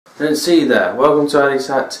Didn't see you there. Welcome to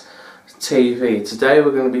ADISHATTV. Today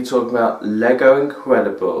we're going to be talking about Lego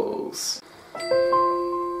Incredibles.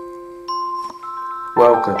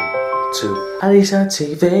 Welcome to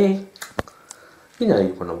ADISHATTV. You know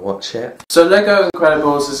you want to watch it. So Lego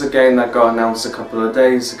Incredibles is a game that got announced a couple of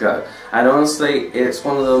days ago, and honestly it's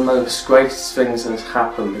one of the most greatest things that's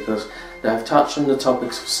happened because they've touched on the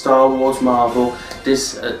topics of Star Wars, Marvel,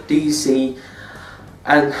 DC,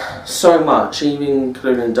 and so much, even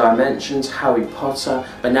including Dimensions, Harry Potter,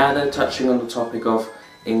 but now they're touching on the topic of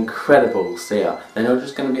Incredibles here. They're not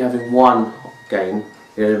just going to be having one game,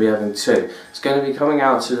 they're going to be having two. It's going to be coming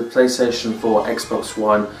out to the PlayStation 4, Xbox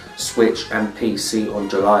One, Switch and PC on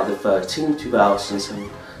July the 13th,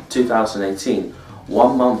 2018,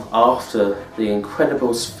 1 month after the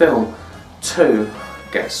Incredibles film 2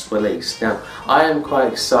 gets released. Now, I am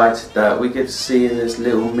quite excited that we get to see in this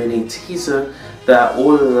little mini teaser that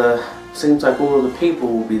seems like all of the people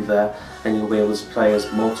will be there and you'll be able to play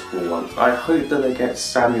as multiple ones. I hope that they get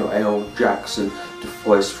Samuel L. Jackson to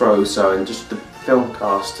voice Frozo and just the film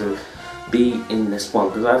cast to be in this one,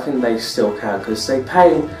 because I think they still can, because they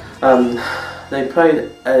paid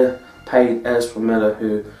Ezra Miller,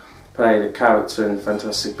 who played a character in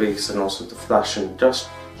Fantastic Beasts and also The Flash and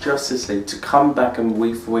Justice League, to come back and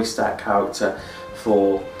re-voice that character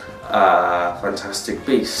for Fantastic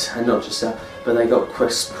Beasts. And not just that, but they got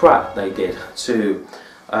Chris Pratt, they did, to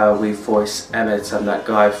re-voice Emmett and that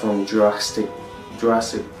guy from Jurassic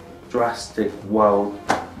World,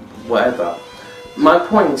 whatever. My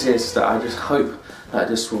point is that I just hope that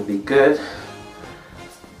this will be good.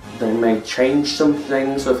 They may change some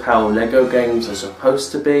things of how Lego games are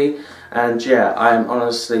supposed to be, and yeah, I am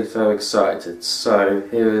honestly very excited. So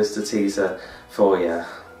here is the teaser for you.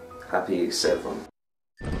 Happy Easter, everyone.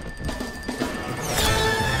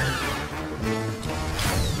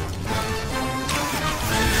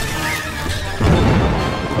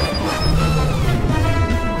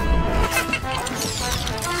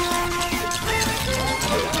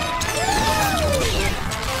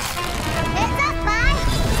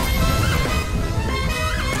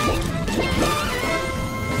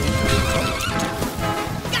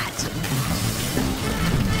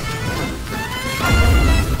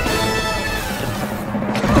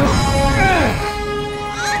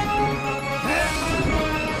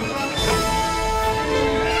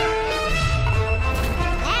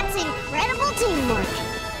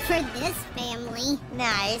 For this family.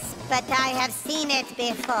 Nice, but I have seen it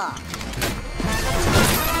before.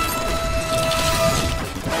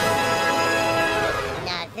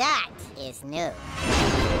 Now that is new.